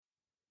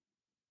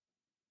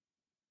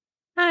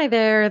Hi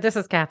there, this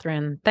is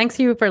Catherine. Thanks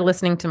you for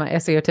listening to my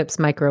SEO Tips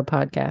micro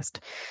podcast.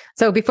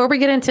 So before we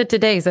get into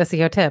today's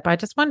SEO tip, I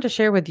just wanted to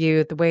share with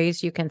you the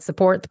ways you can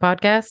support the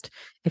podcast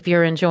if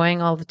you're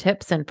enjoying all the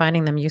tips and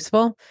finding them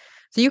useful.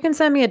 So you can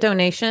send me a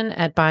donation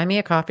at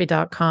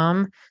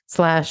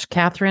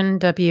buymeacoffee.com/Catherine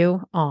W.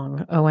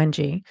 Ong,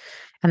 O-N-G.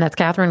 And that's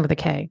Catherine with a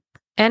K.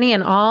 Any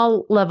and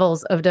all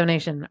levels of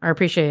donation are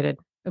appreciated.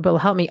 It will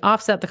help me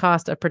offset the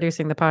cost of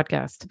producing the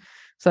podcast.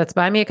 So that's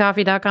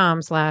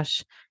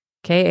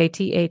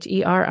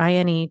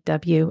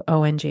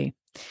buymeacoffee.com/KATHERINEWONG.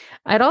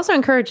 I'd also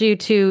encourage you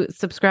to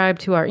subscribe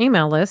to our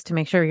email list to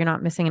make sure you're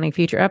not missing any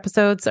future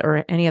episodes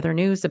or any other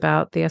news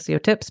about the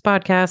SEO Tips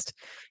podcast.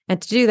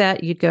 And to do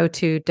that, you'd go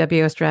to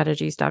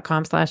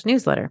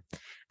wostrategies.com/newsletter.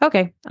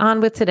 Okay,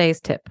 on with today's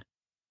tip.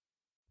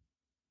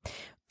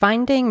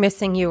 Finding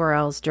missing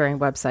URLs during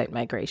website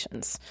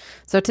migrations.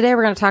 So today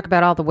we're going to talk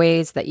about all the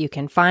ways that you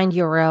can find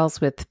URLs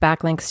with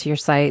backlinks to your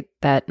site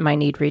that might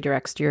need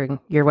redirects during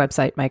your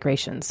website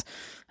migrations.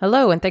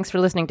 Hello, and thanks for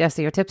listening to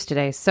SEO Tips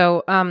today.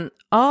 So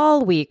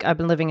all week I've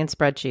been living in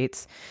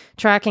spreadsheets,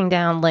 tracking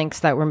down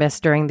links that were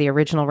missed during the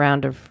original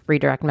round of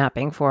redirect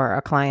mapping for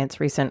a client's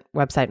recent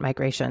website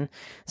migration.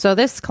 So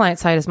this client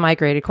site has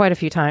migrated quite a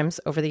few times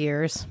over the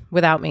years,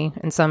 without me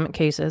in some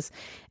cases,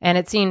 and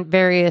it's seen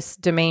various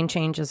domain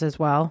changes as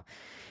well.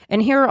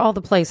 And here are all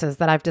the places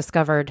that I've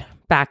discovered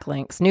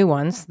backlinks, new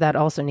ones that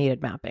also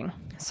needed mapping.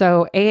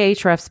 So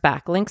Ahrefs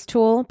backlinks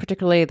tool,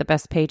 particularly the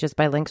best pages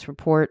by links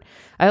report.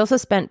 I also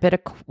spent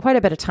quite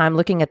a bit of time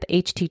looking at the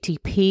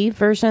HTTP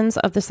versions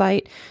of the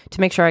site to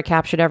make sure I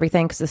captured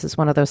everything, because this is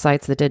one of those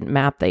sites that didn't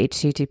map the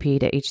HTTP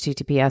to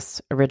HTTPS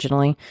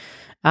originally.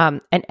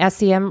 And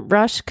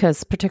SEMrush,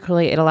 because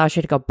particularly it allows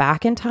you to go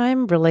back in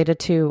time related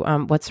to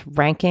what's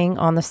ranking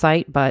on the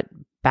site, but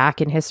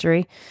back in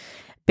history.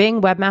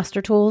 Bing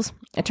Webmaster Tools.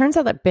 It turns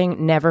out that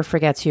Bing never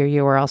forgets your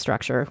URL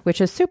structure,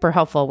 which is super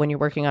helpful when you're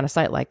working on a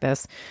site like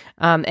this.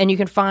 And you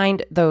can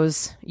find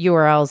those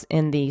URLs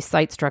in the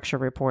site structure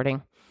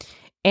reporting.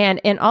 And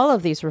in all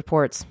of these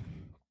reports,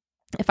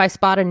 if I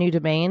spot a new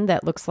domain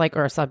that looks like,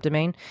 or a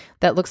subdomain,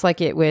 that looks like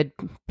it would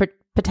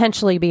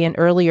potentially be an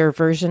earlier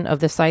version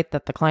of the site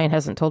that the client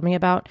hasn't told me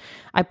about,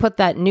 I put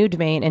that new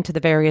domain into the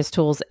various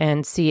tools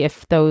and see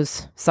if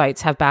those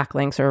sites have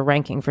backlinks or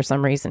ranking for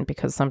some reason,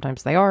 because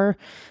sometimes they are.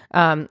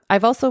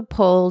 I've also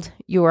pulled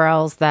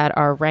URLs that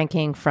are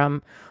ranking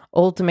from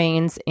old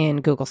domains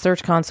in Google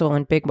Search Console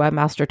and Bing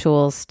Webmaster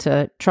Tools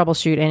to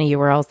troubleshoot any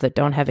URLs that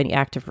don't have any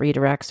active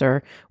redirects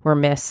or were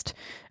missed.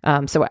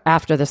 So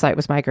after the site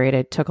was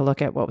migrated, took a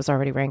look at what was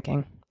already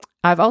ranking.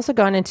 I've also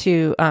gone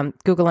into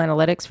Google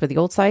Analytics for the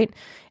old site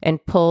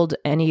and pulled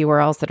any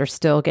URLs that are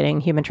still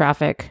getting human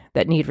traffic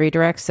that need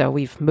redirects. So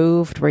we've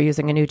moved, we're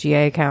using a new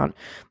GA account,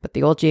 but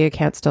the old GA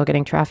account's still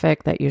getting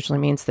traffic. That usually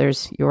means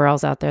there's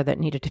URLs out there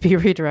that needed to be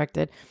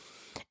redirected.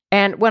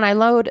 And when I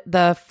load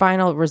the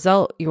final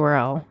result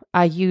URL,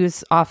 I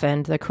use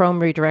often the Chrome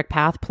Redirect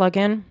Path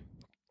plugin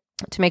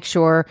to make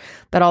sure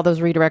that all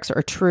those redirects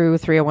are true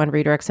 301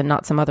 redirects and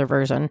not some other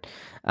version.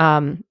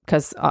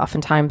 Because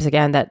oftentimes,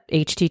 again, that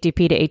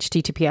HTTP to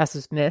HTTPS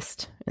is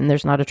missed and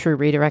there's not a true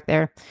redirect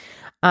there.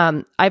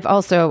 I've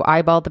also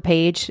eyeballed the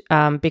page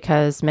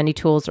because many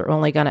tools are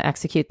only going to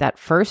execute that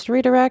first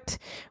redirect,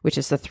 which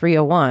is the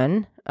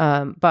 301.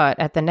 But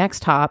at the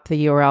next hop,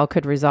 the URL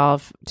could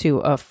resolve to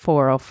a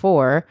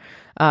 404.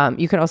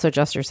 You can also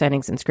adjust your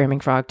settings in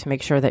Screaming Frog to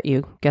make sure that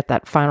you get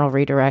that final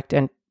redirect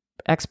and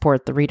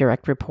export the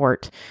redirect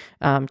report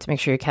to make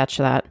sure you catch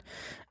that.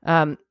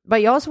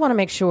 But you also want to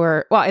make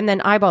sure, and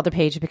then eyeball the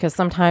page, because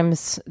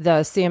sometimes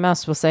the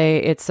CMS will say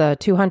it's a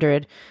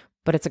 200,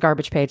 but it's a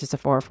garbage page, it's a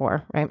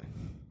 404, right?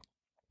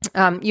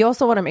 You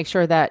also want to make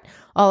sure that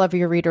all of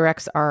your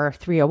redirects are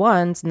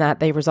 301s and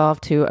that they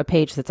resolve to a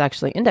page that's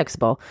actually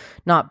indexable,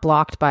 not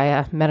blocked by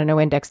a meta no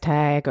index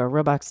tag or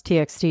Robots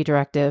TXT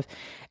directive.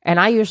 And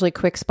I usually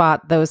quick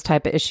spot those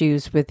type of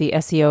issues with the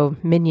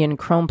SEO Minion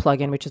Chrome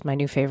plugin, which is my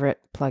new favorite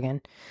plugin.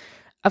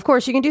 Of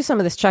course, you can do some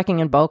of this checking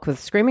in bulk with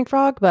Screaming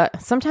Frog,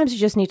 but sometimes you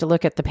just need to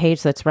look at the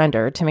page that's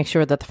rendered to make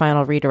sure that the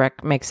final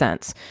redirect makes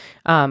sense.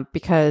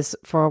 Because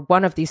for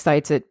one of these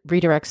sites, it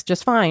redirects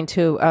just fine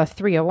to a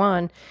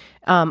 301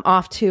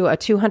 off to a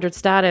 200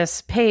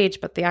 status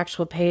page, but the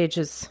actual page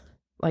is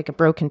like a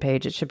broken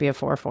page. It should be a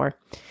 404.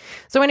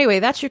 So anyway,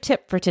 that's your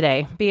tip for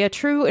today. Be a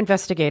true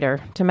investigator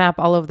to map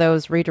all of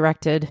those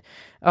redirects,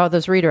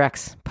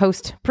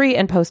 pre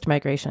and post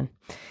migration.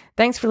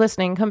 Thanks for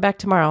listening. Come back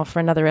tomorrow for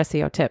another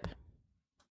SEO tip.